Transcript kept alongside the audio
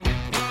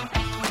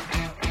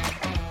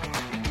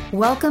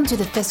Welcome to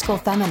The Fiscal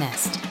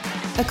Feminist,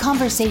 a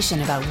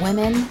conversation about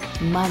women,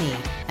 money,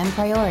 and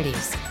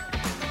priorities.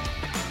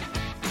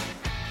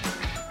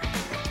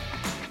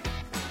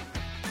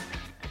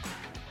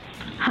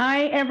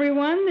 Hi,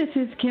 everyone. This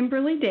is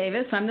Kimberly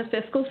Davis. I'm the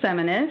Fiscal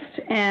Feminist,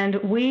 and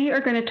we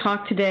are going to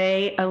talk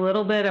today a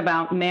little bit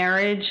about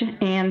marriage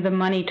and the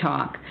money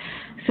talk.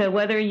 So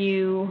whether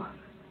you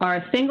are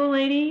a single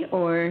lady,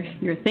 or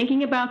you're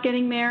thinking about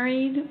getting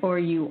married, or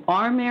you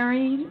are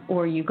married,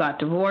 or you got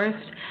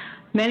divorced,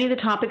 many of the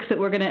topics that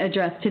we're going to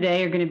address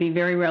today are going to be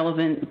very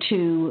relevant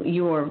to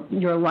your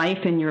life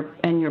and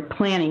your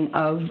planning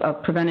of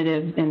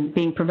preventative and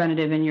being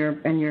preventative in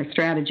your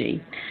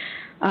strategy.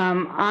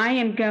 I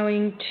am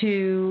going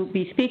to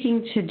be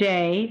speaking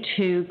today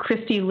to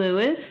Christy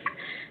Lewis,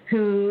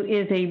 who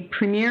is a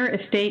premier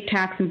estate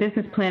tax and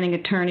business planning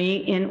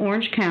attorney in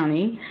Orange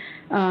County.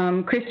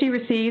 Christy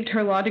received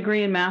her law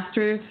degree and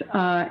master's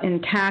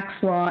in tax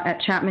law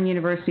at Chapman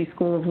University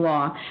School of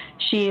Law.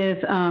 She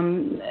is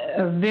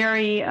a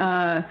very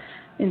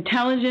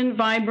intelligent,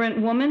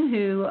 vibrant woman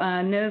who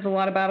knows a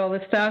lot about all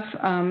this stuff.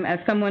 As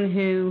someone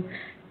who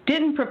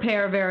didn't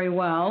prepare very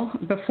well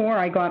before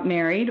I got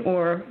married,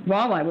 or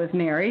while I was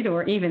married,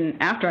 or even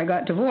after I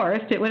got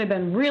divorced, it would have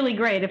been really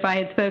great if I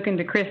had spoken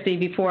to Christy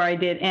before I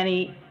did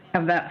any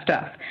of that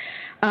stuff.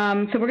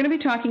 So we're going to be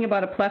talking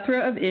about a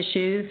plethora of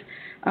issues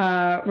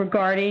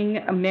regarding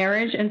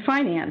marriage and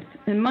finance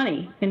and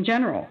money in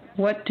general.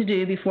 What to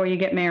do before you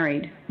get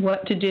married,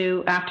 what to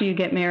do after you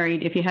get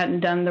married if you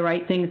hadn't done the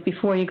right things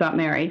before you got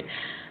married,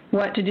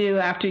 what to do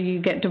after you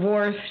get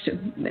divorced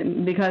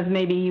because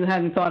maybe you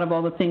hadn't thought of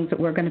all the things that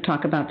we're going to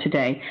talk about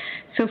today.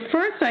 So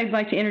first I'd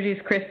like to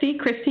introduce Christy.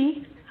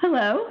 Christy,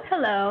 hello.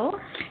 Hello.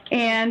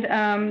 And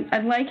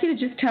I'd like you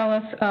to just tell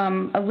us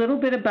a little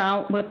bit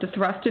about what the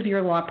thrust of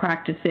your law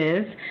practice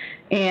is,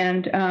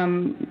 and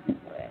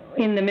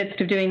in the midst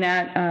of doing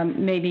that,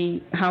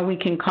 maybe how we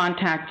can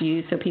contact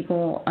you so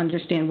people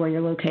understand where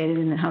you're located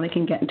and how they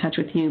can get in touch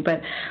with you.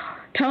 But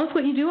tell us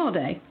what you do all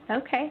day.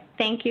 Okay.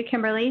 Thank you,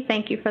 Kimberly.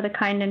 Thank you for the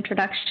kind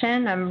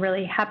introduction. I'm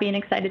really happy and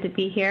excited to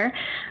be here.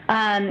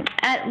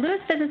 At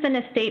Lewis Business and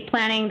Estate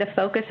Planning, the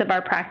focus of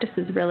our practice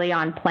is really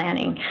on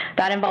planning.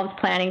 That involves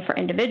planning for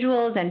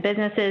individuals and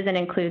businesses and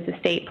includes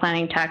estate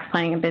planning, tax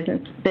planning, and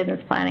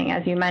business planning,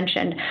 as you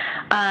mentioned.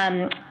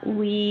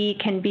 We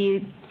can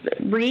be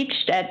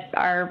reached at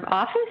our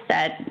office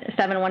at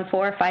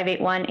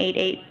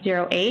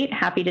 714-581-8808.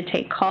 Happy to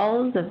take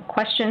calls of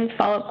questions,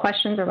 follow-up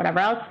questions, or whatever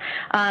else.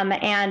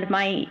 And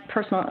my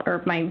personal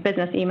or my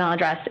business email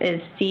address is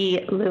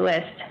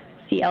clewis,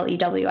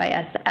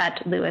 C-L-E-W-I-S,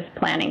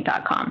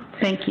 @lewisplanning.com.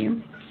 Thank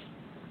you.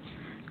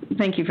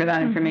 Thank you for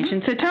that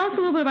information. So tell us a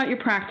little bit about your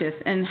practice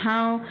and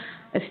how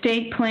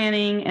estate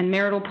planning and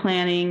marital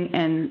planning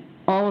and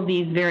all of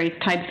these various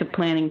types of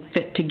planning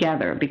fit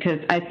together, because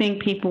I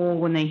think people,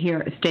 when they hear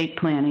estate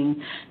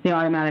planning, they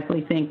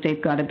automatically think they've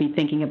got to be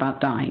thinking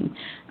about dying.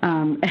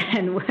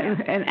 And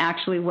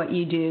actually what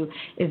you do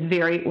is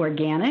very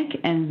organic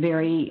and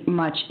very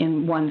much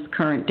in one's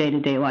current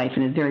day-to-day life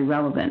and is very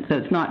relevant. So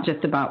it's not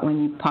just about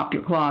when you pop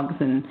your clogs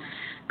and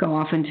go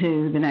off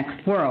into the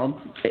next world.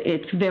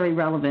 It's very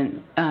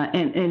relevant,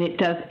 and it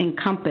does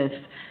encompass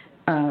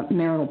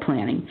marital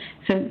planning.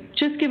 So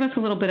just give us a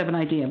little bit of an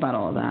idea about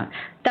all of that.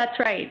 That's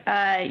right.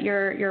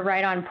 You're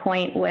right on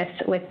point with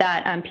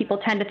that. People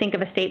tend to think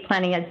of estate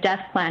planning as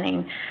death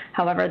planning.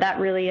 However, that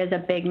really is a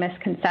big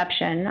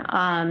misconception.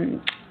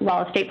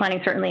 While estate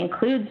planning certainly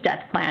includes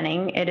death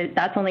planning,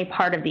 that's only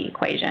part of the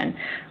equation.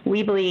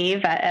 We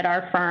believe at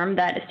our firm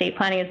that estate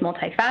planning is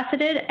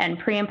multifaceted, and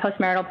pre- and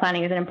post-marital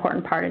planning is an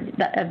important part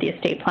of the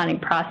estate planning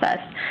process.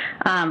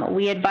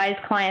 We advise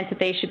clients that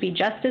they should be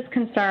just as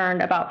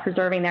concerned about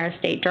preserving their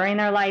estate during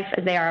their life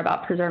as they are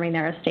about preserving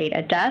their estate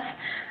at death.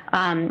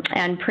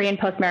 And pre- and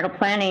post-marital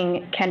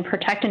planning can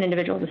protect an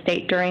individual's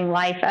estate during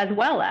life as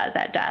well as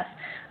at death.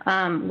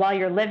 While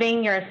you're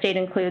living, your estate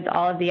includes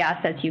all of the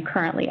assets you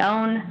currently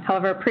own.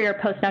 However, a pre- or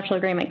post-nuptial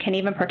agreement can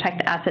even protect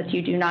the assets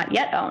you do not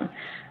yet own,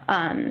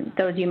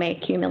 those you may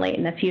accumulate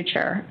in the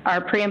future.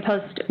 Our pre- and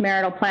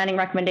post-marital planning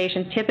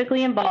recommendations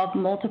typically involve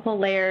multiple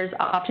layers,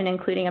 often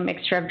including a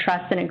mixture of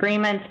trusts and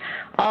agreements,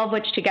 all of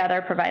which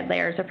together provide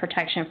layers of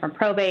protection from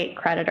probate,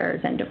 creditors,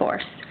 and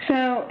divorce.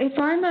 So if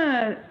I'm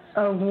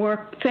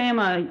say I'm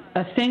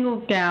a single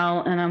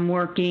gal and I'm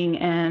working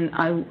and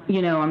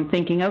I'm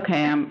thinking,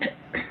 okay,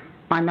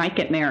 I might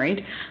get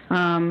married.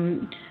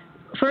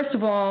 First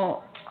of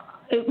all,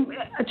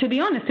 to be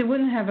honest, it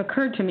wouldn't have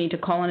occurred to me to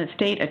call an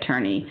estate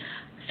attorney.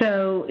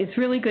 So it's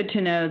really good to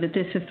know that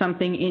this is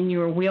something in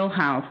your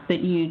wheelhouse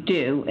that you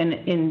do, and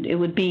it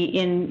would be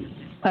in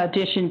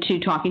addition to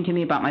talking to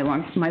me about my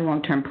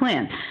long-term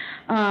plan.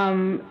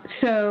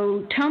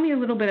 So tell me a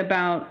little bit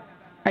about,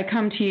 I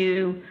come to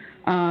you,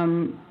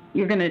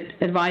 you're going to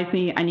advise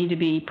me I need to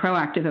be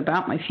proactive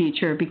about my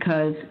future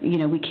because,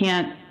 we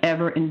can't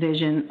ever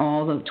envision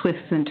all the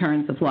twists and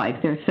turns of life.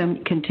 There's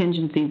some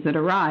contingencies that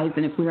arise,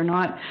 and if we are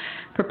not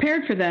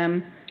prepared for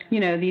them,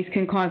 these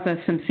can cause us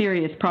some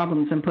serious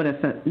problems and put us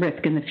at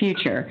risk in the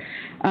future.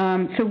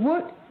 So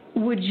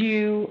would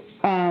you,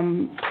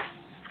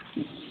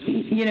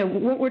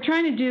 what we're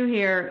trying to do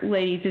here,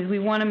 ladies, is we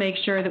want to make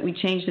sure that we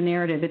change the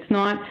narrative.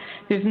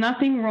 There's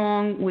nothing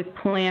wrong with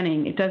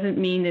planning. It doesn't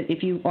mean that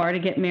if you are to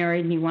get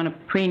married and you want a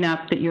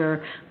prenup that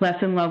you're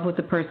less in love with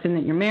the person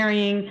that you're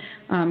marrying.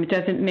 It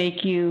doesn't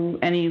make you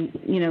any,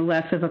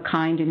 less of a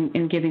kind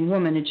and giving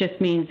woman. It just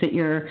means that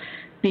you're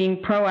being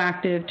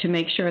proactive to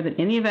make sure that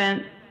in the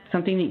event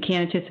something that you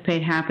can't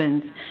anticipate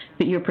happens,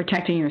 that you're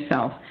protecting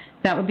yourself.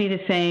 That would be the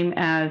same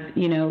as,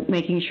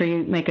 making sure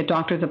you make a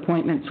doctor's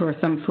appointment for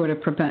some sort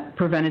of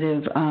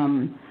preventative,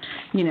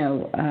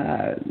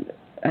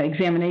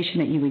 examination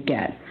that you would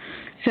get.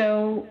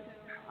 So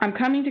I'm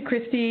coming to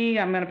Christy.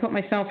 I'm going to put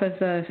myself as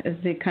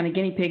the kind of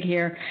guinea pig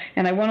here,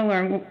 and I want to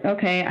learn,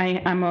 okay,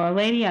 I'm a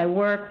lady, I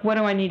work. What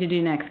do I need to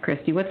do next,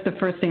 Christy? What's the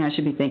first thing I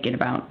should be thinking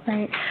about?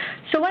 Right.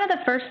 So one of the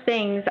first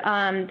things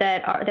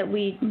that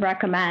we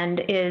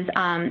recommend is,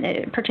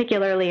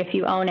 particularly if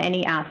you own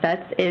any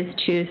assets, is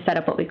to set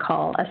up what we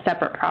call a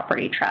separate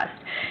property trust.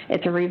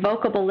 It's a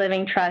revocable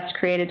living trust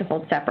created to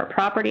hold separate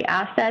property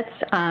assets.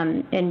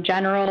 In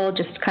general,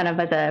 just kind of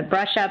as a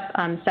brush up,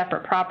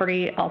 separate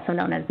property, also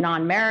known as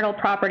non-marital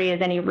property,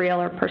 is any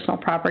real or personal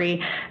property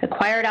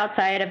acquired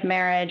outside of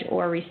marriage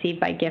or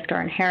received by gift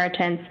or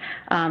inheritance,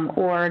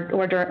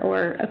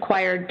 or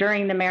acquired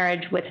during the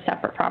marriage with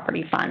separate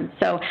property funds.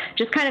 So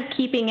just kind of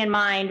keeping in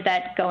mind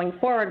that going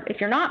forward, if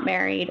you're not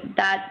married,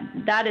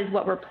 that is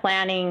what we're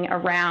planning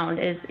around,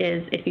 is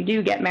if you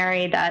do get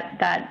married,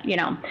 that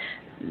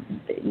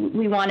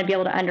we want to be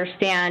able to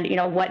understand,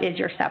 what is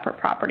your separate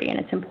property, and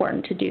it's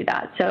important to do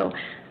that. So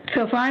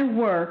if I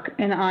work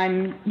and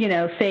I'm,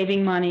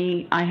 saving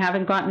money, I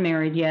haven't gotten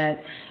married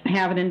yet, I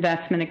have an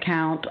investment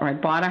account, or I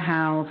bought a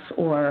house,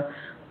 or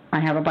I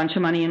have a bunch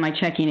of money in my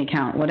checking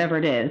account, whatever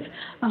it is,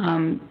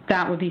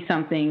 that would be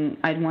something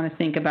I'd want to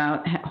think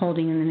about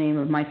holding in the name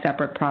of my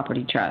separate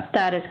property trust.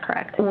 That is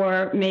correct.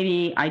 Or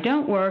maybe I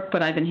don't work,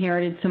 but I've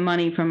inherited some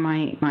money from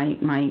my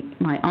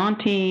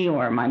auntie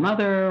or my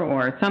mother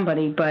or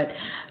somebody, but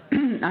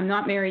I'm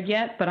not married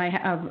yet, but I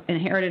have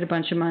inherited a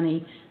bunch of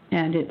money,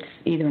 and it's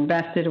either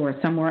invested or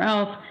somewhere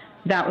else.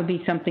 That would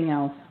be something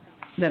else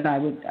that I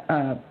would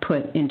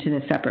put into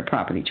the separate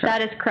property trust.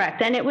 That is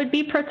correct. And it would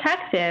be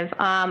protective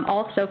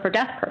also for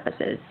death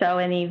purposes. So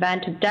in the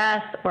event of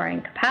death or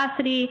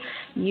incapacity,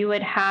 you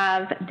would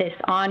have this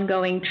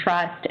ongoing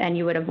trust, and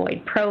you would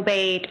avoid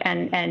probate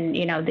and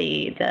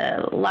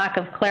the lack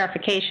of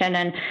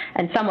clarification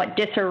and somewhat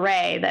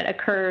disarray that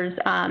occurs,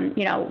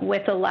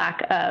 with a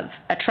lack of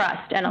a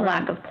trust and a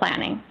lack of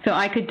planning. So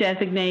I could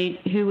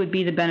designate who would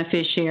be the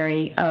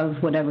beneficiary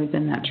of whatever's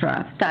in that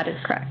trust. That is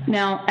correct.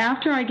 Now,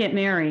 after I get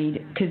married,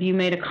 because you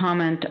made a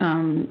comment,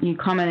 you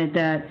commented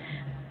that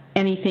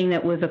anything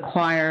that was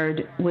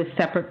acquired with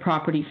separate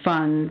property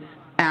funds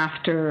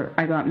after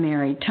I got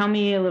married. Tell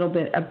me a little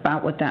bit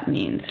about what that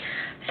means.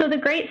 So the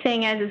great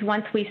thing is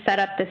once we set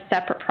up this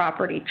separate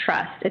property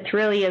trust, it's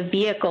really a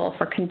vehicle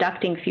for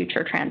conducting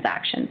future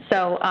transactions.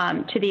 So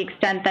to the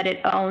extent that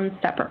it owns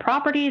separate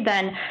property,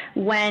 then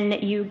when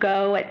you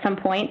go at some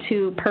point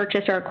to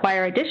purchase or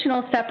acquire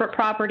additional separate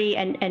property,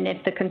 and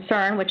if the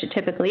concern, which it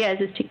typically is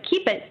to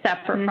keep it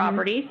separate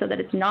property so that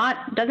it's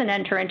doesn't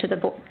enter into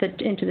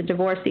the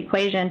divorce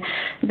equation,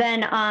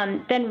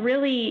 then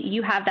really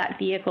you have that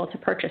vehicle to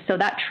purchase. So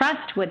that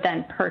trust would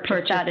then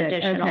purchase that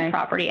additional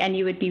property, and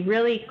you would be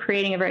really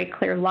creating a very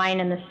clear line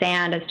in the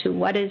sand as to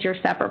what is your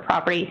separate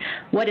property,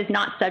 what is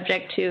not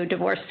subject to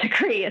divorce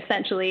decree,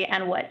 essentially,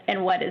 and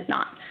what is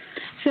not.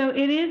 So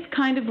it is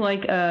kind of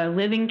like a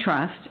living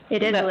trust.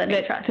 It is a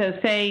living trust. So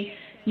say,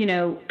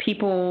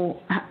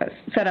 people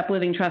set up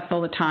living trusts all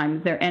the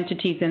time. They're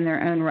entities in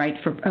their own right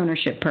for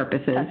ownership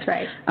purposes. That's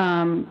right.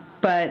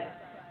 But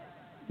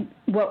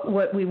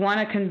what we want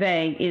to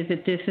convey is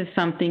that this is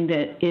something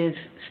that is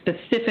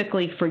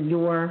specifically for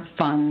your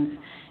funds,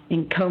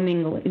 in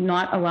commingling,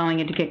 not allowing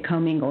it to get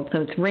commingled.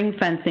 So it's ring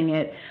fencing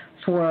it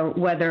for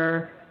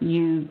whether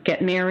you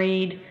get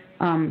married,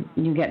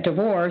 you get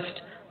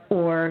divorced,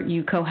 or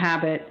you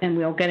cohabit, and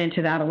we'll get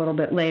into that a little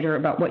bit later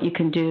about what you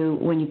can do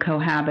when you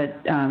cohabit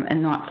and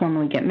not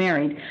formally get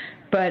married.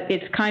 But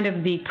it's kind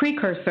of the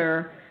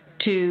precursor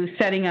to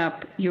setting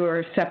up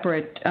your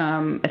separate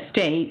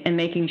estate and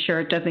making sure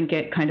it doesn't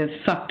get kind of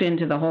sucked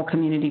into the whole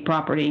community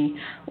property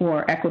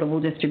or equitable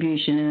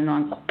distribution in a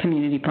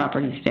non-community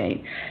property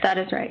state. That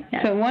is right.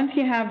 Yes. So once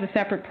you have the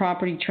separate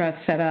property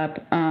trust set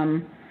up,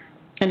 and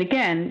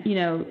again,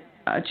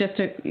 just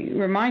a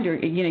reminder,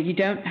 you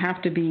don't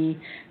have to be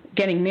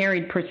getting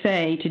married per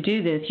se to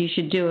do this. You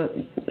should do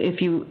it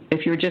if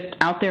you're just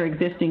out there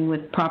existing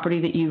with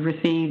property that you've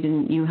received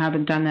and you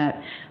haven't done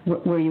that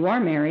where you are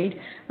married.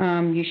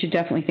 You should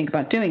definitely think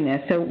about doing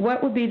this. So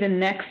what would be the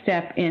next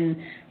step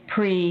in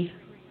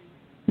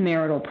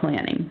pre-marital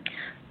planning?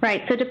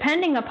 Right. So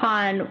depending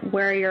upon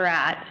where you're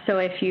at, so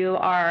if you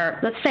are,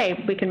 let's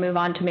say we can move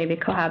on to maybe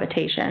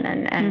cohabitation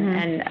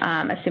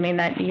and assuming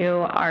that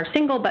you are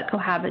single but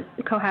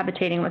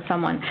cohabitating with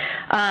someone,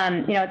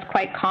 it's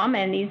quite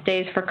common these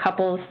days for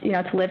couples,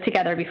 to live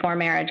together before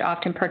marriage,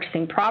 often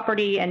purchasing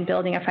property and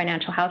building a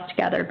financial house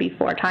together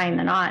before tying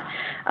the knot.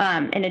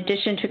 In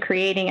addition to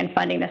creating and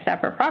funding the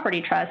separate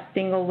property trust,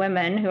 single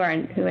women who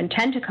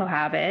intend to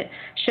cohabit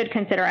should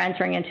consider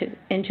entering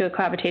into a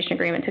cohabitation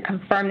agreement to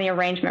confirm the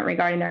arrangement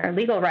regarding their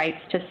legal rights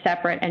to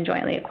separate and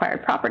jointly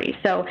acquired property.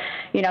 So,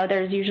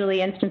 there's usually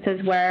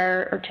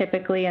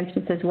typically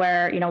instances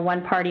where,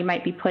 one party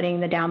might be putting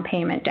the down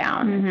payment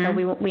down. Mm-hmm.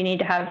 So we need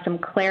to have some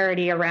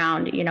clarity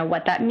around,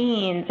 what that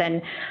means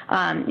and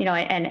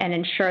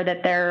ensure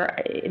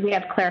that we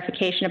have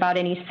clarification about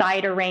any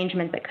side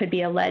arrangements that could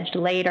be alleged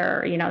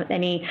later,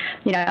 any,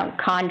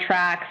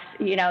 contracts,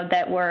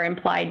 that were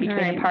implied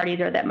between the parties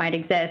or that might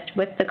exist.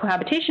 With the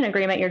cohabitation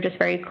agreement, you're just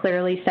very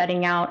clearly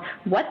setting out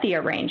what the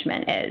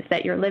arrangement is,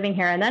 that you're living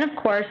here. And then, of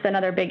course,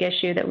 another big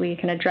issue that we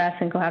can address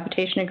in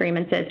cohabitation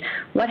agreements is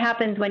what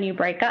happens when you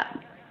break up.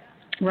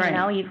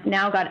 Right. You've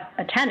now got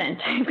a tenant.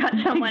 You've got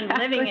someone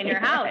living in your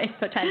house,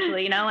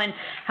 potentially, and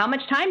how much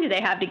time do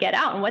they have to get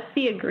out? And what's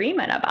the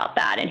agreement about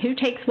that? And who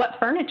takes what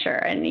furniture?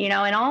 And,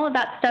 and all of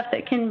that stuff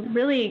that can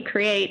really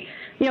create,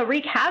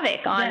 wreak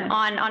havoc on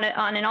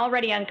an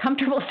already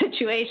uncomfortable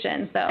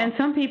situation. So. And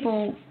some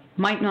people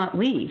might not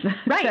leave.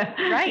 Right,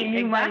 so right,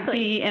 you might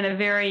be in a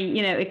very,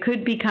 it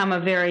could become a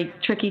very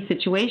tricky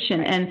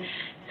situation. And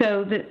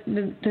so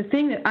the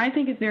thing that I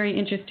think is very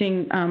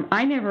interesting,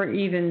 I never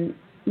even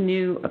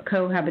knew a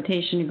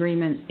cohabitation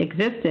agreement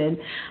existed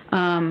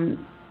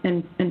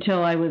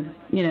until I was,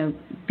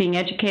 being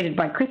educated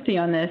by Christy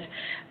on this.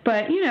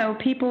 But,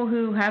 people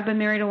who have been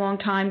married a long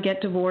time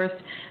get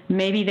divorced.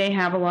 Maybe they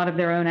have a lot of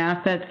their own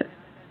assets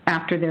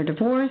after their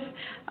divorce,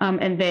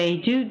 and they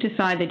do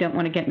decide they don't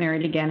want to get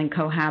married again and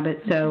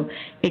cohabit. So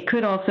it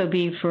could also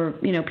be for,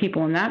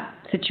 people in that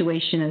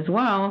situation as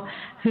well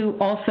who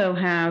also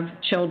have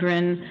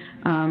children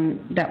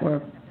that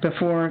were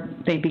before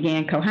they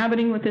began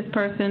cohabiting with this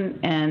person,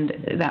 and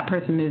that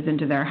person moves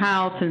into their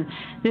house, and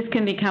this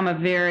can become a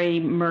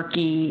very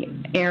murky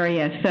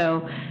area.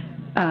 So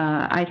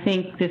I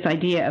think this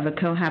idea of a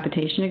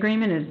cohabitation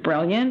agreement is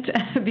brilliant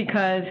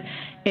because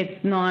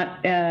it's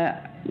not,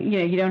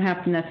 you don't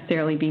have to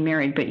necessarily be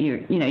married, but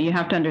you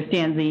have to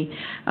understand the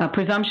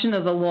presumption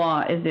of the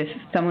law is if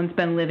someone's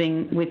been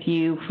living with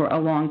you for a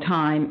long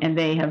time and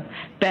they have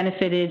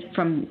benefited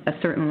from a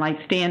certain life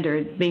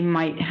standard, they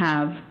might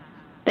have.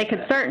 They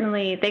could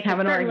certainly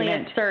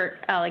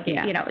assert,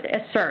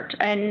 assert,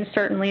 and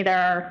certainly there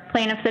are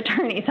plaintiffs'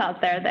 attorneys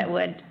out there that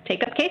would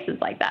take up cases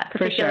like that,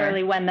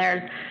 particularly when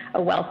there's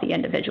a wealthy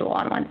individual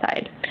on one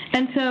side.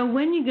 And so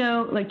when you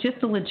go, just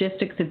the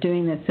logistics of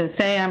doing this, so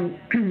say I'm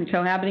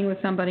cohabiting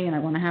with somebody and I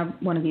want to have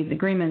one of these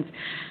agreements,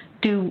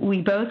 do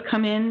we both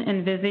come in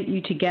and visit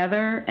you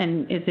together,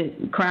 and is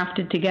it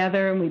crafted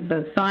together and we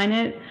both sign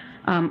it?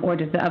 Or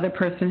does the other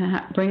person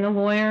bring a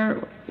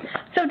lawyer?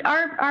 So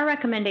our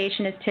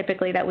recommendation is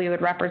typically that we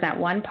would represent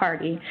one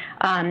party,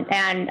 and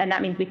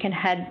that means we can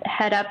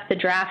head up the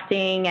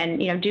drafting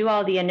and do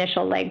all the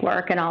initial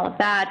legwork and all of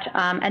that,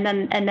 and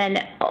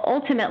then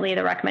ultimately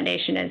the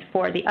recommendation is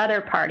for the other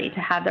party to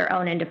have their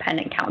own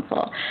independent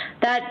counsel.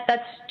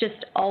 That's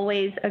just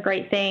always a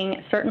great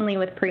thing. Certainly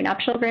with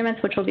prenuptial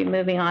agreements, which we'll be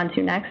moving on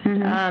to next,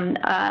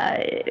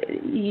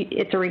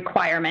 it's a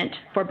requirement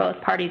for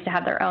both parties to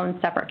have their own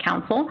separate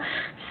counsel.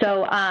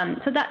 So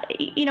that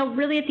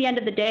really at the end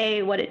of the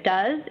day, what it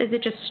does is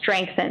it just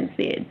strengthens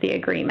the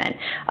agreement.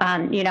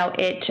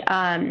 It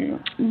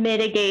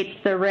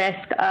mitigates the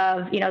risk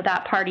of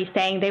that party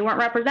saying they weren't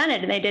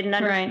represented and they didn't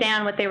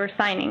understand what they were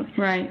signing.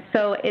 Right.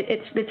 So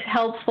it's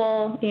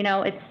helpful.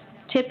 It's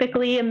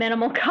typically a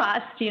minimal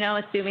cost.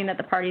 Assuming that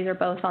the parties are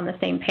both on the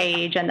same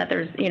page and that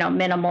there's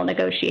minimal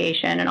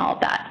negotiation and all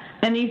of that.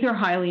 And these are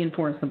highly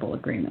enforceable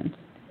agreements.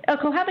 A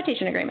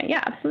cohabitation agreement,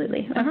 yeah,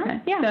 absolutely. Okay.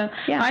 Yeah.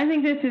 So I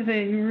think this is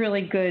a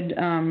really good,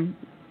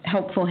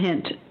 helpful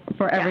hint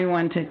for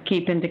everyone to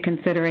keep into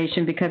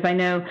consideration, because I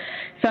know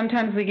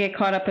sometimes we get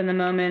caught up in the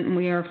moment and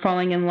we are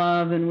falling in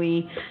love and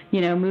we,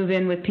 move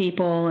in with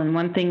people and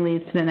one thing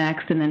leads to the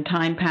next and then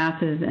time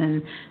passes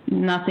and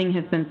nothing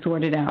has been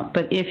sorted out.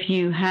 But if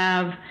you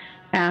have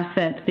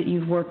assets that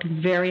you've worked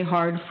very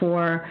hard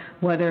for,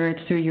 whether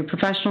it's through your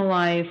professional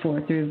life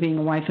or through being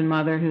a wife and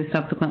mother who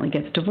subsequently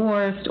gets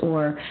divorced,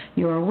 or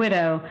you're a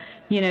widow,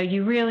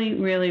 you really,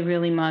 really,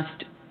 really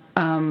must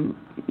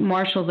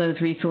marshal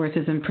those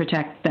resources and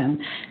protect them.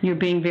 You're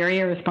being very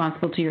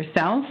irresponsible to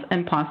yourself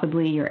and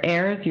possibly your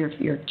heirs,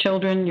 your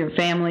children, your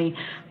family,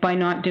 by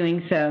not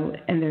doing so.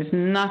 And there's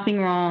nothing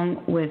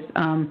wrong with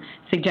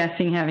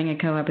suggesting having a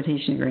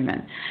cohabitation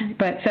agreement.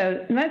 But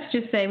so let's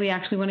just say we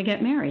actually want to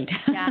get married.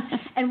 Yeah.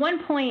 And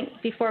one point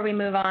before we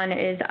move on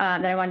is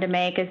that I wanted to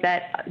make is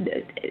that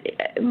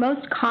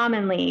most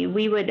commonly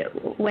we would,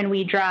 when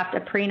we draft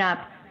a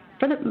prenup,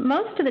 for the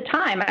most of the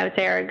time, I would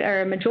say,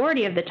 or a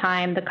majority of the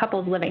time, the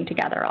couple's living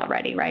together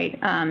already, right?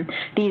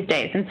 These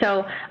days, and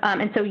so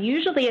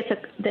usually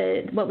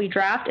it's what we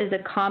draft is a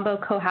combo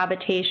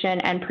cohabitation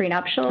and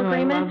prenuptial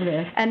agreement. I love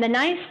this. And the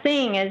nice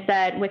thing is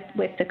that with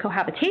the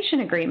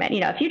cohabitation agreement,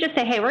 if you just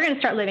say, hey, we're going to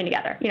start living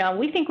together,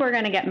 we think we're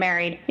going to get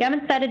married. You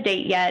haven't set a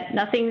date yet.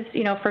 Nothing's,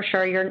 for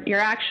sure. You're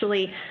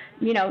actually,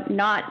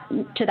 not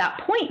to that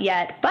point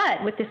yet.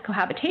 But with this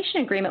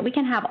cohabitation agreement, we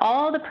can have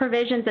all the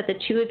provisions that the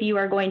two of you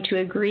are going to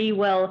agree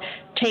will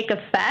take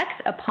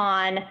effect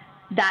upon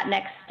that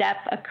next step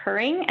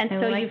occurring. And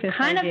so you've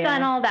kind of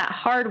done all that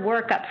hard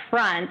work up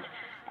front,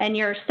 and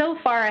you're so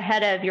far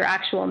ahead of your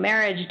actual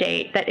marriage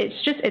date that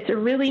it's a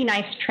really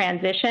nice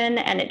transition,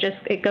 and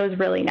it goes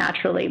really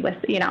naturally with,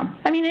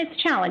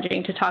 it's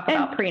challenging to talk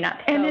about prenup.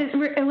 So. And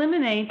it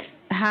eliminates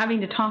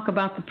having to talk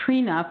about the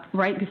prenup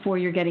right before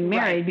you're getting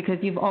married, right, because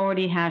you've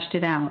already hashed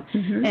it out.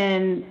 Mm-hmm.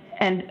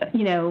 And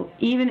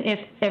even if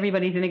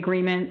everybody's in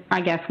agreement, I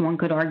guess one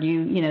could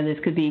argue, this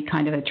could be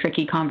kind of a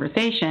tricky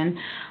conversation.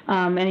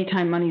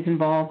 Anytime money's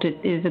involved, it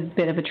is a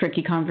bit of a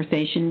tricky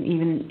conversation,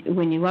 even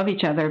when you love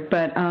each other.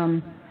 But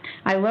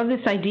I love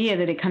this idea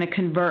that it kind of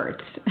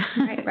converts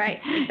right,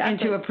 exactly.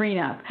 into a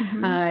prenup,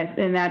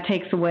 and that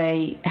takes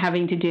away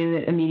having to do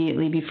it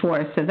immediately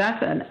before. So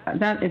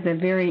that is a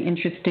very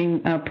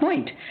interesting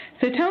point.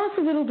 So tell us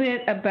a little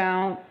bit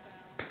about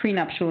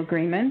prenuptial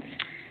agreements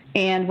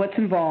and what's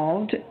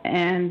involved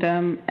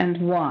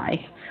and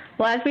why.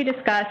 Well, as we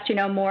discussed,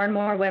 more and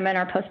more women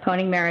are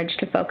postponing marriage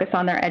to focus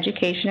on their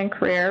education and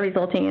career,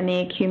 resulting in the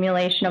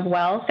accumulation of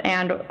wealth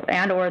and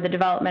or the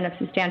development of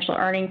substantial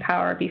earning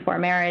power before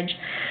marriage.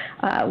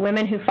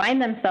 Women who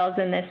find themselves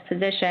in this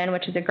position,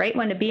 which is a great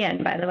one to be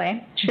in, by the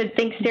way, should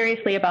think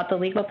seriously about the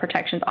legal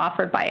protections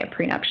offered by a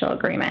prenuptial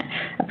agreement.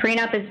 A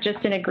prenup is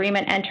just an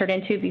agreement entered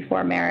into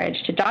before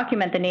marriage to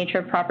document the nature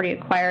of property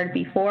acquired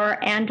before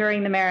and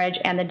during the marriage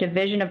and the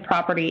division of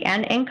property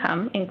and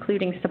income,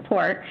 including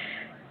support,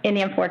 in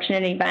the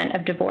unfortunate event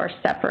of divorce,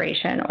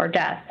 separation, or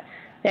death.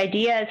 The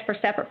idea is for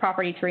separate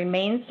property to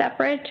remain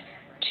separate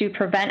to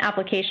prevent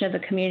application of the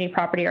community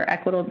property or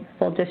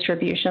equitable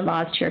distribution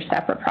laws to your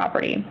separate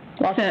property.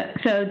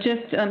 So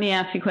just let me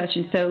ask you a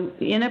question. So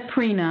in a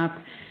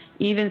prenup,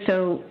 even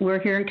so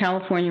we're here in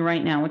California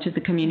right now, which is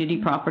a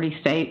community property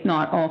state.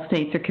 Not all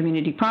states are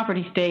community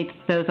property states.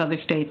 Those other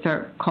states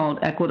are called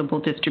equitable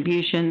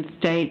distribution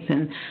states,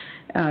 and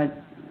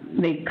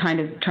they kind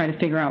of try to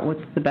figure out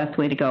what's the best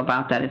way to go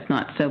about that. It's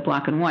not so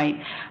black and white.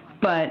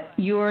 But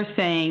you're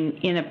saying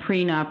in a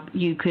prenup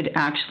you could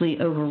actually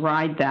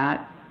override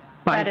that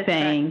by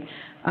saying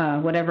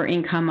whatever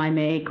income I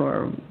make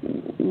or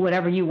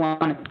whatever you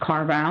want to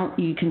carve out,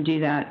 you can do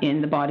that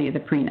in the body of the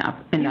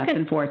prenup, and that's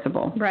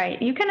enforceable.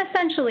 Right. You can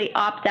essentially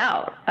opt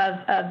out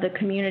of the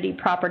community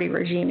property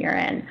regime you're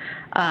in.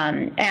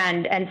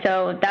 And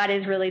so that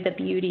is really the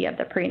beauty of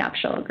the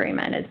prenuptial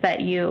agreement, is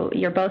that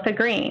you're both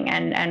agreeing,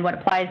 and what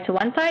applies to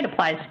one side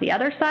applies to the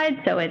other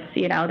side. So it's,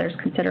 there's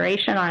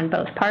consideration on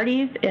both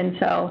parties. And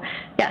so,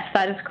 yes,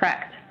 that is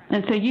correct.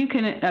 And so you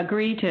can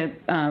agree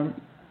to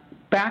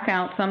back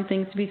out some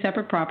things to be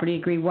separate property,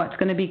 agree what's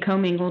going to be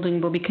commingled and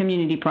will be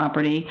community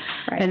property,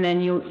 right. And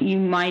then you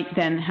might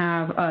then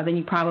have, then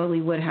you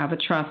probably would have a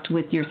trust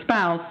with your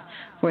spouse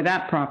for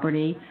that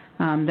property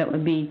that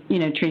would be,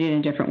 treated in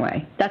a different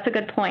way. That's a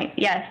good point.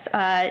 Yes,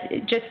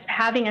 just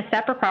having a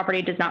separate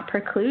property does not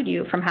preclude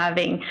you from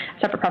having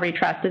separate property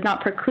trust. Does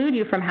not preclude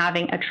you from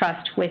having a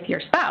trust with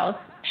your spouse.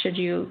 Should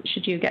you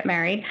get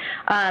married,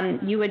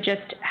 you would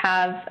just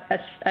have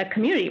a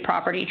community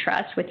property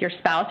trust with your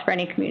spouse for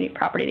any community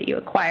property that you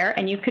acquire,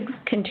 and you could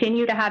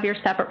continue to have your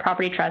separate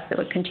property trust that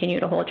would continue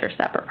to hold your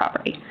separate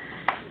property.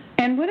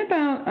 And what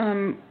about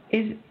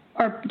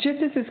just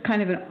this is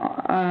kind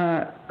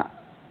of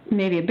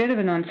maybe a bit of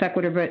a non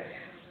sequitur, but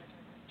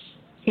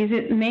is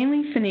it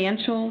mainly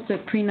financial, the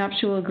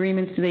prenuptial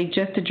agreements? Do they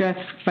just address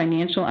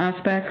financial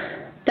aspects?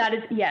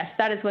 Yes,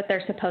 that is what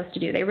they're supposed to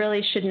do. They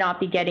really should not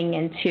be getting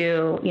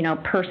into,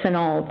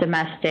 personal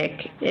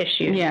domestic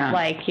issues. Yeah.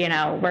 Like,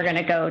 we're going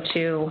to go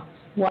to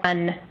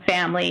one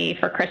family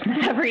for Christmas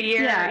every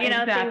year. Yeah, Things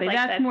exactly. like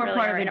That's more really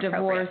part of the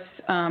divorce,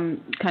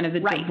 kind of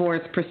the right.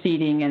 divorce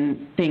proceeding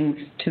and things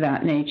to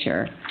that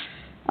nature.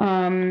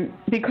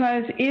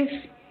 Because if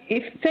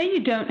say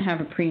you don't have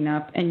a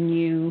prenup and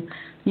you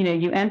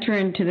enter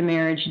into the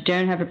marriage, you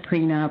don't have a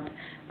prenup,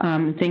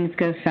 things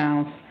go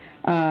south.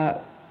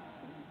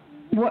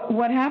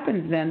 What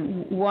happens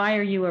then? Why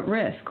are you at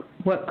risk?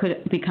 What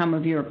could become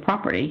of your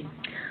property?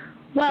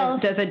 Well,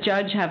 does a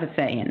judge have a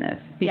say in this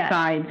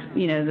besides,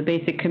 yes, the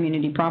basic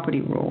community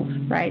property rules?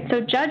 Right.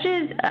 So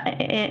judges,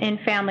 in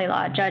family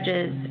law,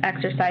 judges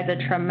exercise a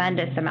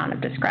tremendous amount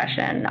of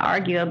discretion,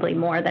 arguably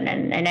more than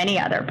in any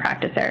other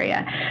practice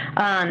area.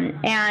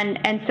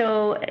 And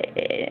so,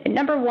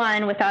 number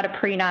one, without a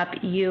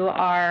prenup, you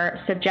are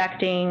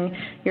subjecting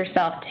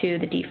yourself to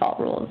the default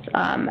rules,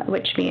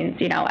 which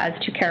means, as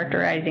to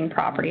characterizing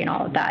property and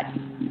all of that,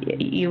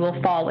 you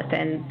will fall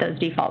within those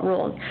default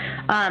rules.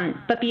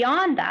 But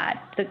beyond that,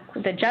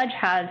 the judge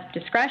has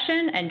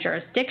discretion and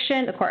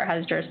jurisdiction, the court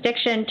has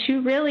jurisdiction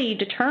to really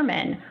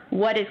determine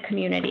what is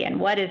community and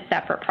what is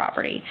separate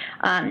property.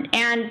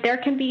 And there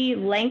can be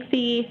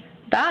lengthy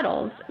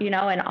battles,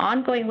 and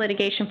ongoing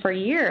litigation for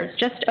years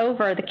just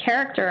over the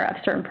character of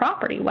certain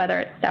property, whether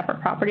it's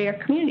separate property or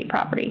community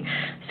property.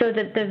 So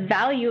that the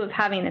value of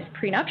having this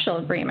prenuptial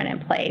agreement in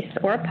place,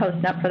 or a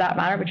postnup for that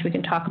matter, which we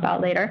can talk about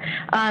later,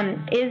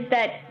 is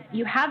that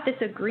you have this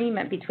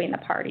agreement between the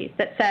parties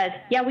that says,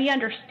 yeah, we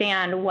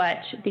understand what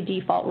the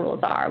default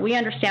rules are. We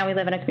understand we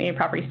live in a community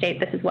property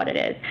state. This is what it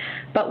is.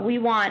 But we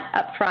want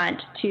up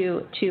front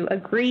to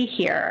agree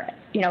here,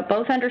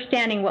 both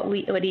understanding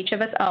what each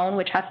of us own,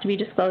 which has to be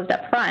disclosed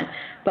up front,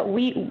 but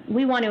we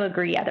want to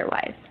agree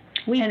otherwise.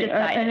 And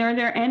are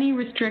there any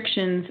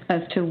restrictions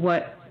as to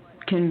what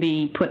can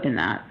be put in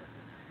that?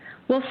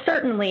 Well,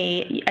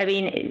 certainly. I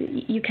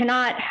mean, you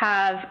cannot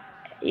have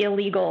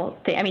illegal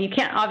thing. I mean, you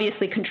can't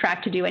obviously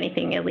contract to do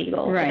anything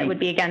illegal that would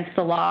be against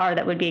the law or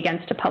that would be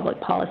against a public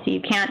policy.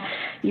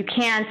 You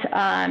can't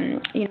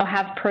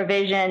have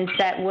provisions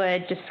that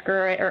would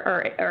discourage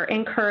or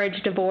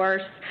encourage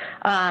divorce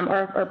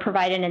or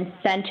provide an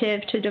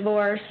incentive to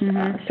divorce.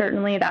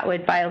 Certainly, that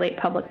would violate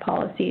public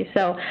policy.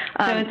 So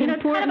it's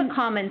kind of a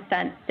common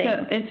sense thing.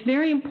 So it's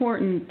very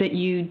important that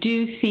you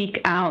do seek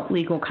out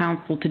legal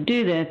counsel to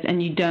do this,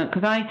 and you don't.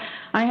 Because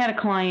I had a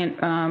client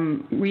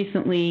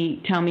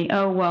recently tell me,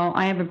 oh, well,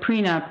 I have a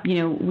prenup,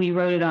 we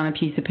wrote it on a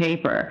piece of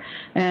paper.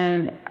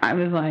 And I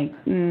was like,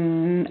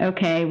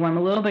 okay, well, I'm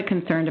a little bit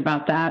concerned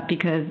about that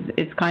because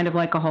it's kind of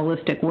like a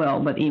holistic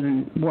will, but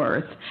even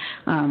worse,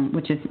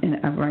 which is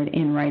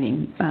in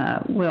writing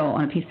will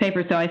on a piece of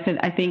paper. So I said,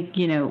 I think,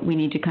 we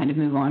need to kind of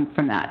move on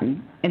from that.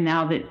 And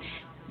now that,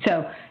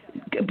 so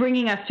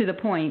bringing us to the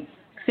point,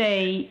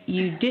 say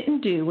you didn't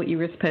do what you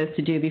were supposed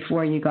to do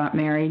before you got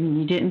married, and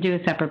you didn't do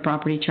a separate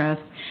property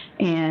trust,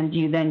 and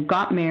you then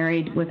got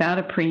married without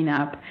a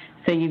prenup,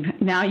 so you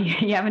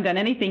haven't done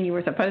anything you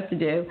were supposed to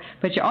do,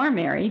 but you are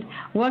married.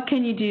 What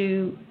can you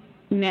do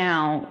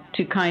now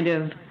to kind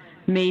of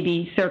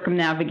maybe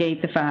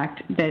circumnavigate the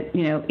fact that,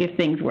 if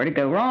things were to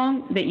go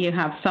wrong, that you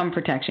have some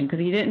protection? Because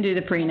you didn't do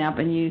the prenup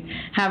and you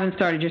haven't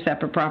started your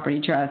separate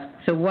property trust.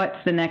 So what's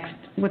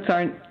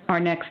our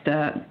next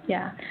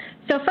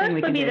So first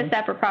would be the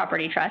separate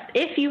property trust,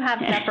 if you have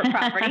separate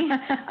property.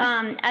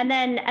 And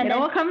then it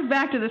all comes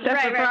back to the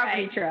separate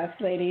property trust,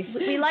 ladies.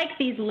 We like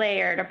these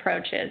layered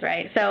approaches,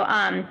 right? So,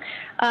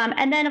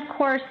 and then, of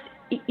course,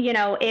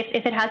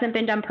 if it hasn't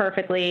been done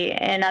perfectly,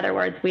 in other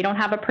words, we don't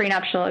have a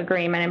prenuptial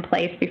agreement in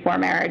place before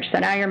marriage, so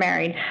now you're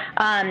married,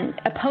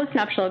 a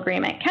postnuptial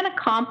agreement can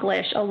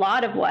accomplish a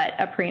lot of what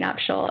a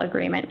prenuptial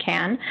agreement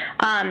can.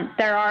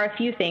 There are a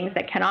few things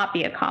that cannot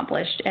be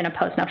accomplished in a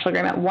postnuptial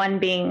agreement, one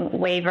being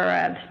waiver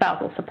of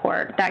spousal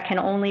support. That can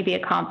only be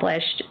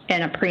accomplished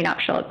in a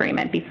prenuptial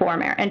agreement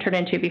entered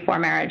into before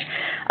marriage.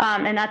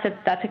 And that's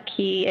a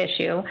key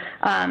issue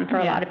for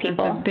a lot of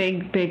people.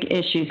 It's a big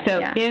issue.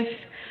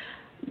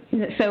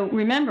 So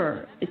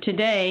remember,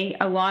 today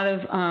a lot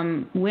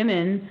of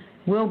women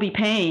will be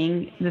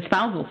paying the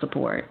spousal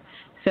support.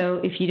 So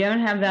if you don't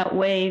have that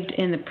waived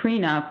in the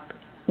prenup,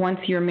 once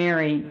you're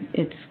married,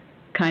 it's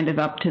kind of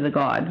up to the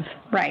gods.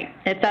 Right.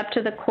 It's up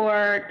to the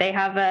court. They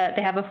have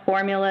a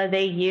formula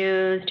they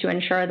use to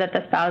ensure that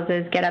the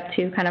spouses get up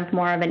to kind of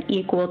more of an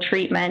equal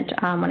treatment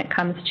when it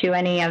comes to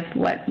any of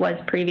what was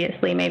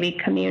previously maybe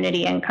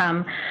community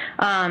income.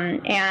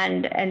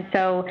 And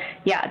so,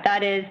 yeah,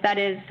 that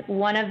is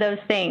one of those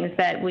things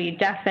that we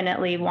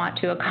definitely want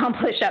to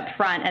accomplish up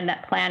front, and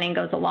that planning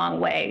goes a long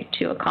way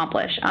to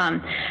accomplish.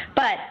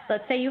 But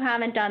let's say you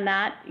haven't done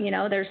that.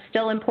 There's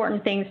still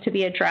important things to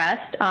be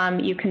addressed.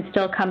 You can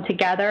still come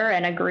together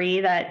and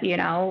agree that,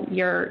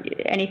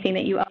 anything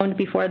that you owned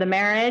before the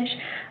marriage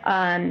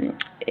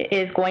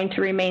is going to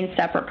remain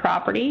separate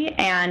property,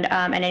 and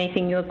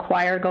anything you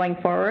acquire going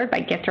forward by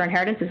gift or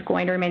inheritance is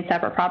going to remain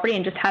separate property,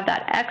 and just have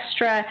that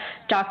extra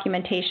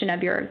documentation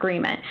of your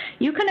agreement.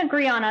 You can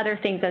agree on other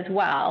things as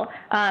well.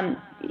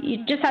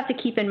 You just have to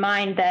keep in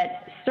mind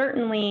that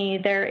certainly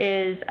there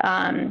is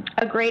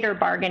a greater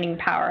bargaining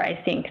power, I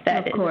think,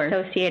 that is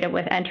associated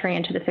with entering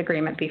into this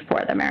agreement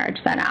before the marriage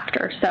than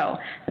after. So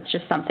it's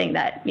just something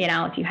that,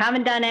 if you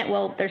haven't done it,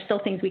 well, there's still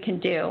things we can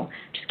do.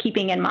 Just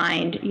keeping in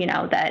mind,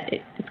 that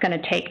it's going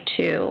to take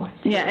two.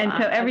 Yeah, and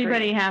so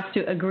everybody has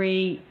to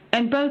agree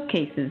in both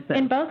cases. Though.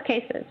 In both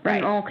cases, right.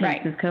 In all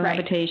cases,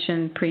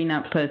 cohabitation,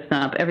 prenup,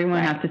 postnup,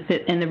 everyone has to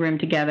sit in the room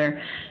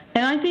together.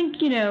 And I think,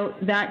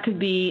 that could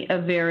be a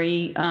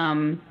very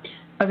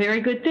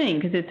good thing,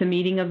 because it's a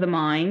meeting of the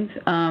minds.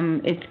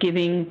 It's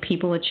giving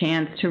people a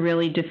chance to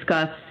really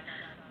discuss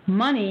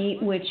money,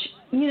 which,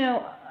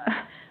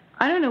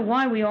 I don't know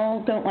why we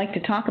all don't like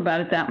to talk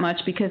about it that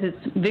much, because it's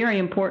a very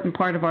important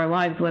part of our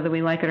lives, whether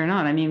we like it or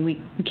not. I mean,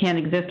 we can't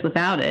exist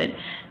without it.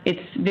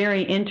 It's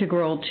very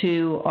integral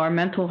to our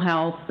mental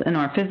health and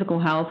our physical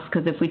health,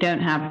 because if we don't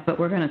have it,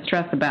 we're going to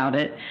stress about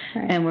it,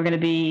 and we're going to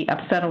be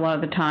upset a lot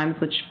of the times,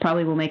 which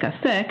probably will make us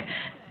sick.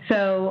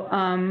 So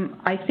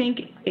I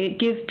think it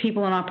gives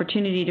people an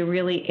opportunity to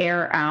really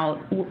air out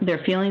their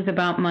feelings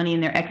about money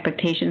and their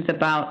expectations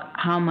about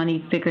how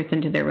money figures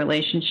into their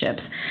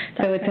relationships.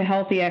 So it's a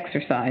healthy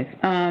exercise.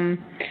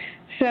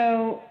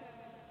 So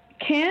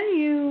can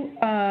you,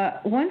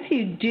 once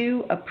you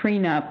do a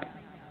prenup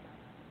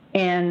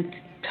and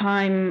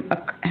time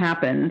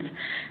happens,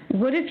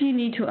 what if you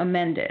need to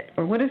amend it?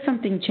 Or what if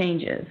something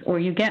changes? Or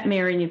you get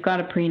married and you've got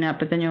a prenup,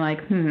 but then you're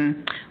like,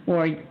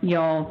 or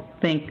y'all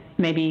think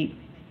maybe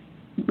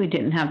we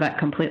didn't have that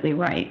completely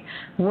right.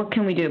 What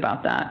can we do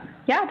about that?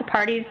 Yeah, the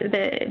parties,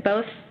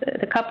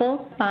 the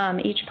couple,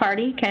 each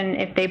party can,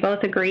 if they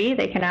both agree,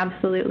 they can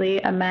absolutely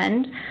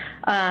amend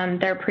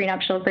their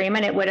prenuptial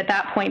agreement. It would at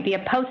that point be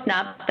a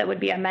postnup that would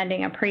be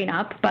amending a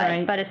prenup,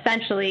 but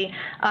essentially,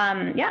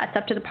 it's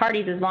up to the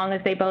parties as long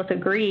as they both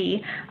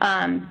agree.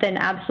 Then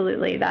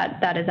absolutely,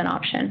 that is an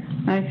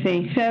option. I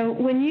see. So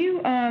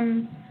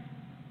when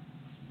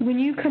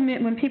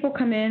people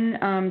come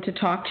in to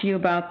talk to you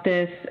about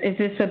this, is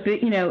this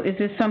is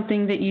this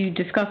something that you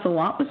discuss a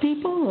lot with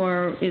people,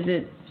 or is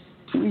it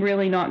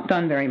really not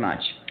done very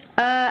much?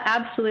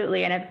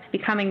 Absolutely, and it's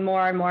becoming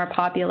more and more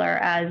popular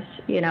as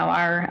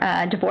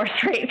our divorce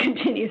rate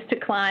continues to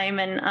climb,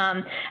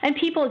 and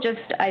people just,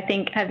 I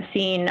think, have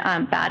seen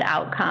bad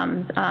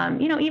outcomes.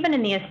 Even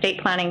in the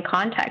estate planning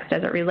context,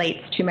 as it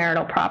relates to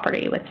marital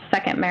property, with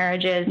second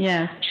marriages,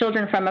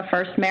 children from a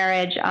first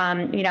marriage,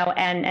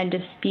 and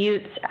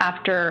disputes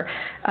after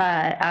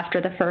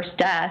the first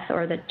death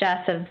or the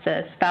death of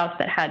the spouse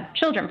that had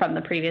children from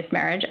the previous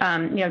marriage.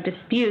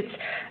 Disputes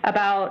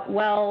about,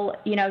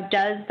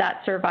 does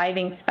that surviving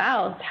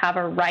spouse have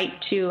a right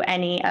to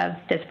any of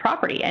this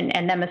property,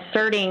 and them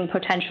asserting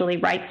potentially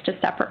rights to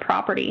separate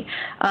property,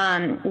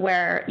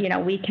 where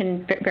we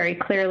can very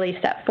clearly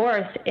set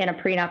forth in a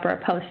prenup or a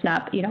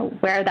postnup,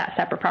 where that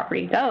separate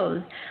property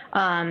goes,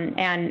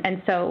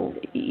 and so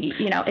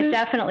it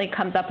definitely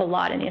comes up a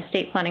lot in the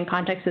estate planning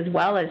context, as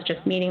well as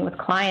just meeting with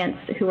clients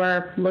who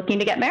are looking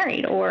to get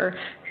married or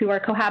who are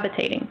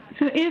cohabitating.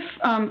 So if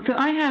so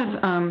I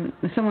have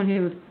someone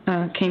who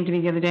came to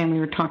me the other day, and we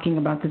were talking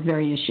about this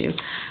very issue.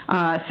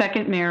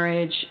 Second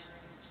marriage,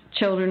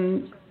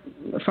 children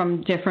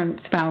from different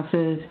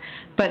spouses,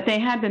 but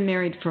they've been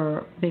married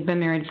for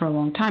a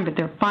long time, but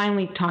they're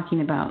finally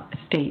talking about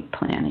estate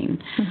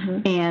planning.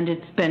 Mm-hmm. And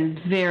it's been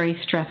very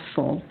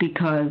stressful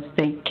because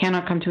they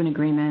cannot come to an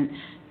agreement.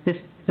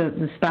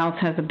 The spouse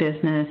has a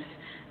business,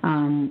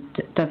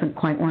 doesn't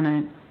quite want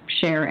to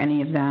share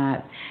any of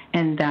that,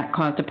 and that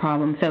caused a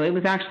problem. So it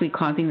was actually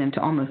causing them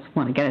to almost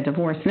want to get a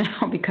divorce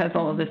now because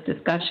all of this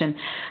discussion.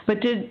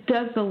 But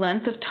does the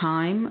length of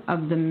time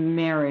of the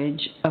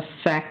marriage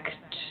affect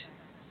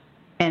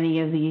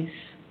any of these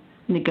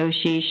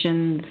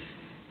negotiations?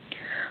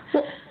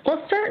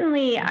 Well,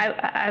 certainly,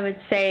 I would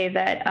say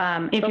that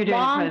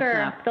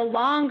the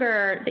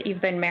longer that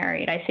you've been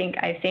married, I think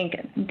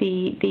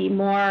the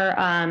more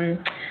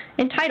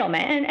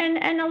entitlement,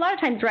 and a lot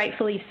of times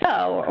rightfully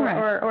so,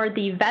 or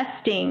the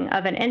vesting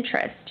of an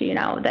interest,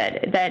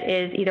 that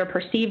is either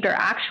perceived or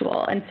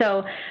actual, and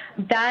so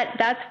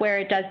that's where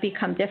it does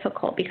become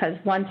difficult, because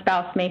one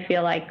spouse may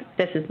feel like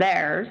this is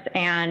theirs,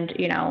 and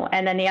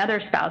then the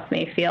other spouse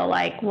may feel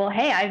like, well,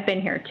 hey, I've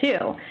been here too,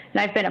 and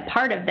I've been a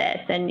part of this,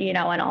 and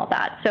and all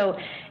that. So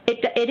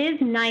it is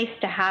nice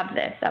to have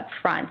this up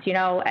front,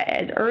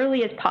 as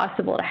early as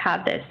possible to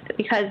have this,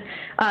 because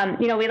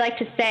we like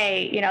to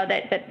say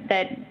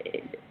that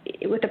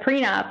with the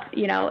prenup,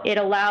 it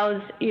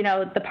allows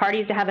the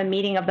parties to have a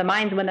meeting of the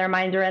minds when their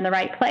minds are in the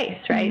right place,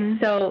 right?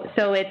 Mm-hmm.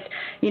 So it's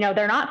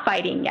they're not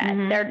fighting yet.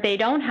 Mm-hmm. They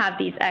don't have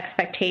these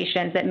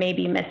expectations that may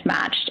be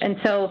mismatched, and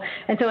so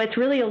it's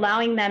really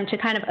allowing them to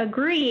kind of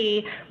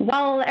agree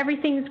while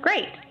everything's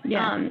great,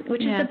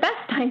 which is the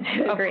best time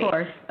to agree.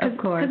 Of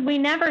course, because we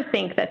never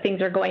think that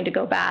things are going to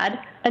go bad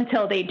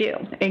until they do,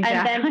 and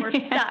then we're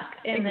stuck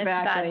in this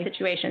bad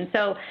situation.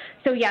 So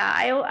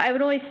I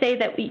would always say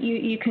that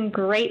you can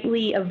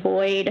greatly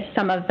avoid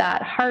some of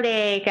that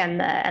heartache and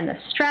the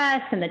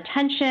stress and the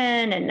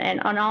tension and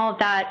on all of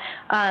that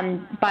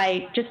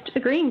by just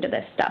agreeing to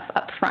this stuff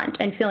up front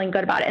and feeling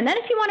good about it. And then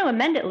if you want to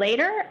amend it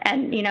later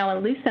and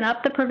and loosen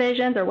up the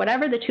provisions or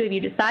whatever the two of you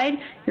decide,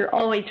 you're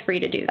always free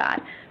to do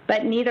that.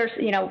 But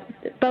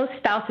both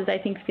spouses, I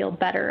think, feel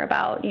better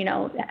about,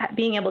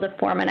 being able to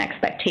form an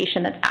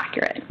expectation that's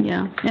accurate.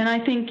 Yeah. And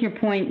I think your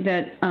point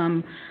that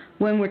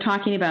when we're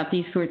talking about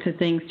these sorts of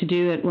things, to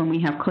do it when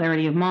we have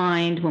clarity of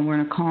mind, when we're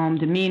in a calm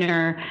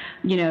demeanor,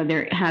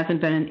 there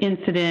hasn't been an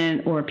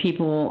incident, or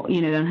people,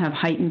 don't have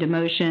heightened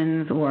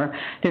emotions, or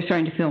they're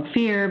starting to feel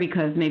fear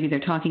because maybe they're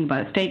talking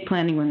about estate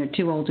planning when they're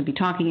too old to be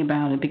talking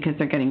about it, because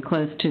they're getting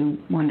close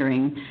to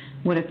wondering,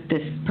 what if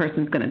this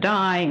person's going to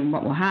die, and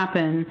what will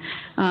happen?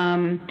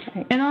 And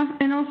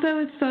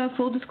also it's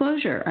full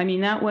disclosure. I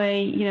mean, that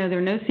way, there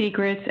are no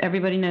secrets.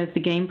 Everybody knows the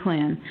game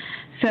plan.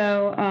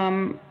 So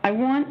I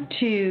want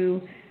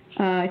to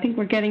I think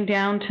we're getting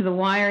down to the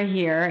wire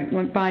here. It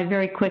went by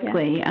very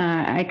quickly.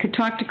 Yeah. I could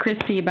talk to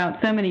Christy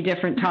about so many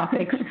different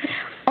topics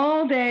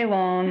all day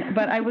long,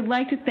 but I would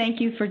like to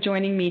thank you for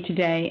joining me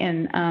today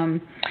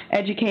and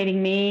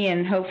educating me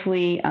and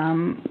hopefully,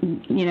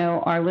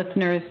 our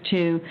listeners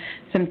to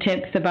some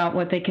tips about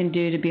what they can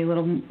do to be a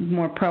little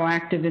more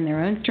proactive in their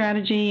own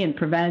strategy and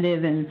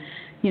preventative and,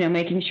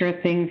 making sure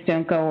things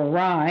don't go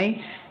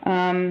awry.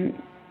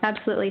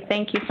 Absolutely.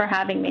 Thank you for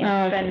having me.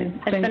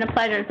 It's been a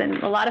pleasure. It's been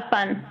a lot of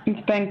fun.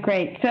 It's been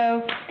great.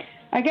 So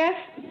I guess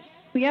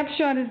the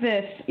upshot is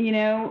this,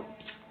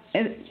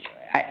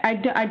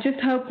 I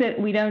just hope that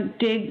we don't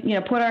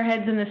put our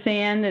heads in the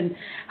sand and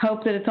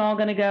hope that it's all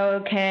going to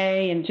go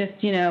okay and just,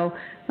 you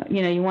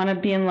want to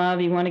be in love,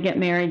 you want to get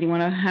married, you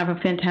want to have a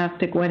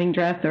fantastic wedding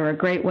dress or a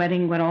great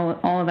wedding, but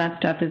all of that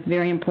stuff is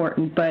very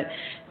important. But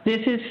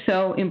this is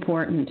so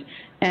important.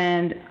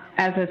 And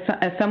as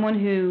someone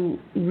who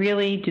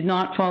really did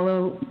not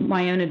follow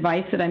my own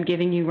advice that I'm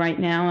giving you right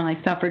now, and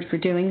I suffered for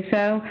doing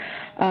so,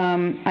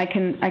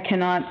 I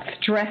cannot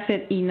stress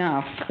it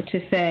enough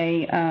to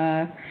say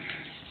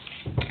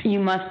you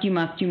must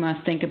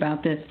think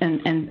about this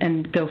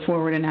and go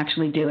forward and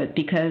actually do it,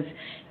 because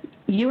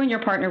you and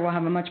your partner will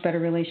have a much better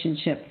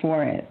relationship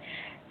for it.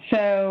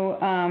 So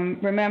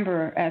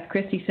remember, as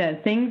Christy says,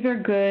 things are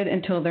good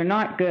until they're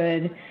not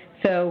good.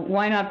 So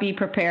why not be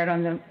prepared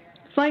on the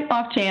slight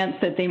off chance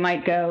that they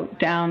might go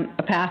down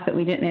a path that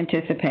we didn't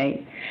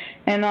anticipate.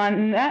 And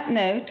on that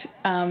note,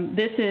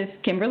 this is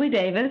Kimberly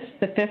Davis,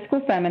 the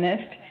Fiscal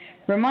Feminist,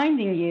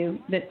 reminding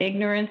you that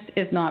ignorance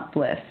is not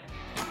bliss.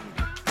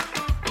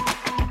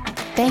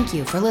 Thank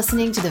you for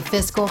listening to The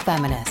Fiscal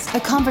Feminist, a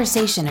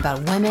conversation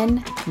about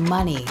women,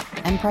 money,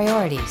 and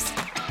priorities.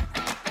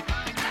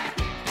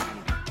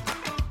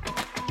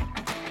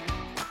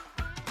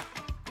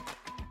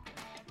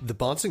 The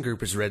Bahnsen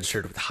Group is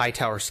registered with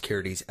Hightower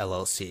Securities,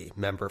 LLC,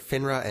 member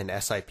FINRA and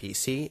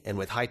SIPC, and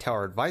with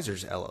Hightower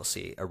Advisors,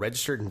 LLC, a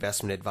registered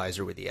investment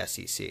advisor with the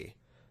SEC.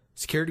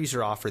 Securities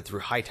are offered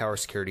through Hightower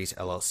Securities,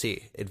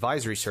 LLC.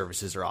 Advisory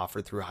services are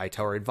offered through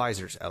Hightower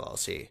Advisors,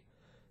 LLC.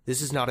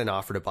 This is not an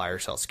offer to buy or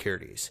sell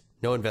securities.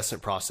 No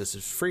investment process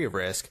is free of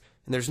risk,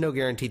 and there's no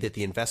guarantee that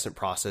the investment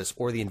process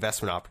or the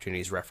investment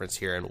opportunities referenced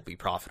herein will be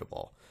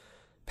profitable.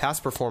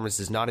 Past performance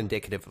is not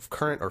indicative of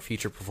current or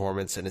future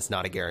performance and is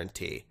not a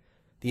guarantee.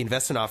 The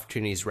investment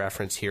opportunities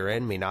referenced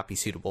herein may not be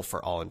suitable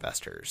for all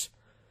investors.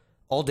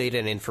 All data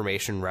and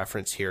information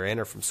referenced herein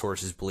are from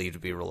sources believed to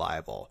be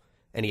reliable.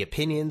 Any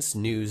opinions,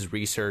 news,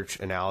 research,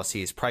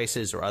 analyses,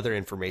 prices, or other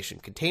information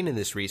contained in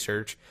this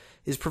research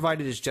is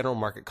provided as general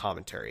market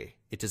commentary.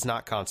 It does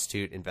not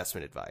constitute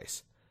investment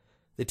advice.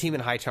 The team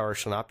in Hightower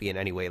shall not be in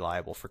any way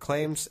liable for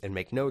claims and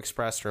make no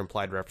express or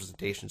implied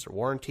representations or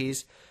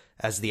warranties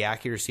as to the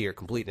accuracy or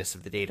completeness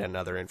of the data and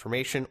other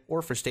information,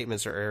 or for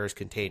statements or errors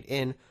contained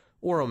in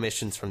or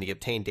omissions from the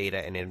obtained data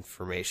and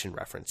information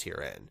referenced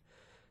herein.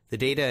 The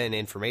data and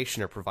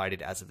information are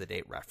provided as of the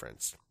date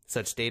referenced.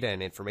 Such data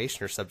and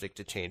information are subject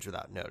to change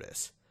without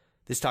notice.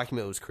 This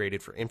document was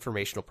created for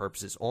informational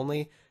purposes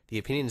only. The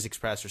opinions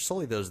expressed are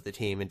solely those of the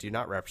team and do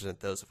not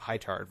represent those of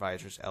Hightower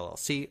Advisors,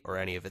 LLC, or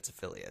any of its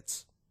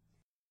affiliates.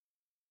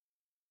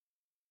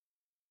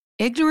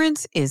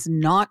 Ignorance is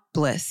not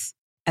bliss.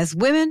 As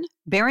women,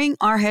 burying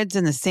our heads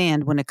in the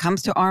sand when it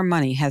comes to our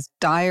money has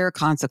dire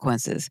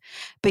consequences.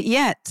 But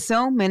yet,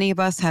 so many of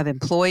us have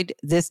employed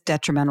this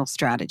detrimental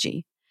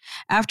strategy.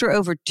 After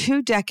over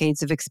 2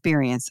 decades of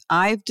experience,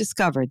 I've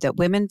discovered that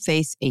women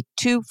face a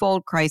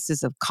twofold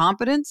crisis of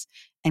competence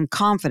and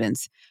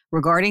confidence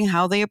regarding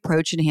how they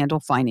approach and handle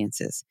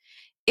finances.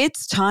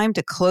 It's time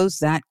to close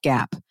that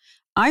gap.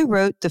 I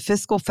wrote The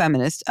Fiscal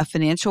Feminist, a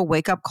financial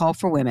wake-up call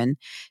for women,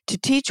 to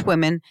teach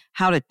women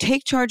how to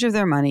take charge of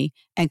their money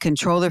and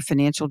control their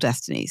financial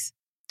destinies.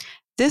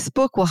 This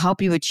book will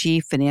help you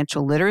achieve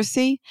financial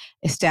literacy,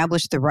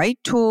 establish the right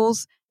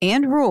tools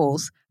and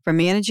rules for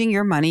managing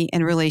your money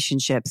and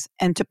relationships,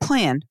 and to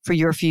plan for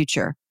your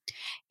future.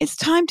 It's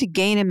time to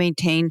gain and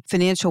maintain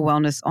financial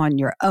wellness on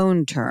your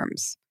own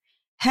terms.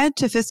 Head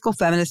to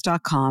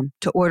fiscalfeminist.com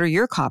to order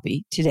your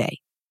copy today.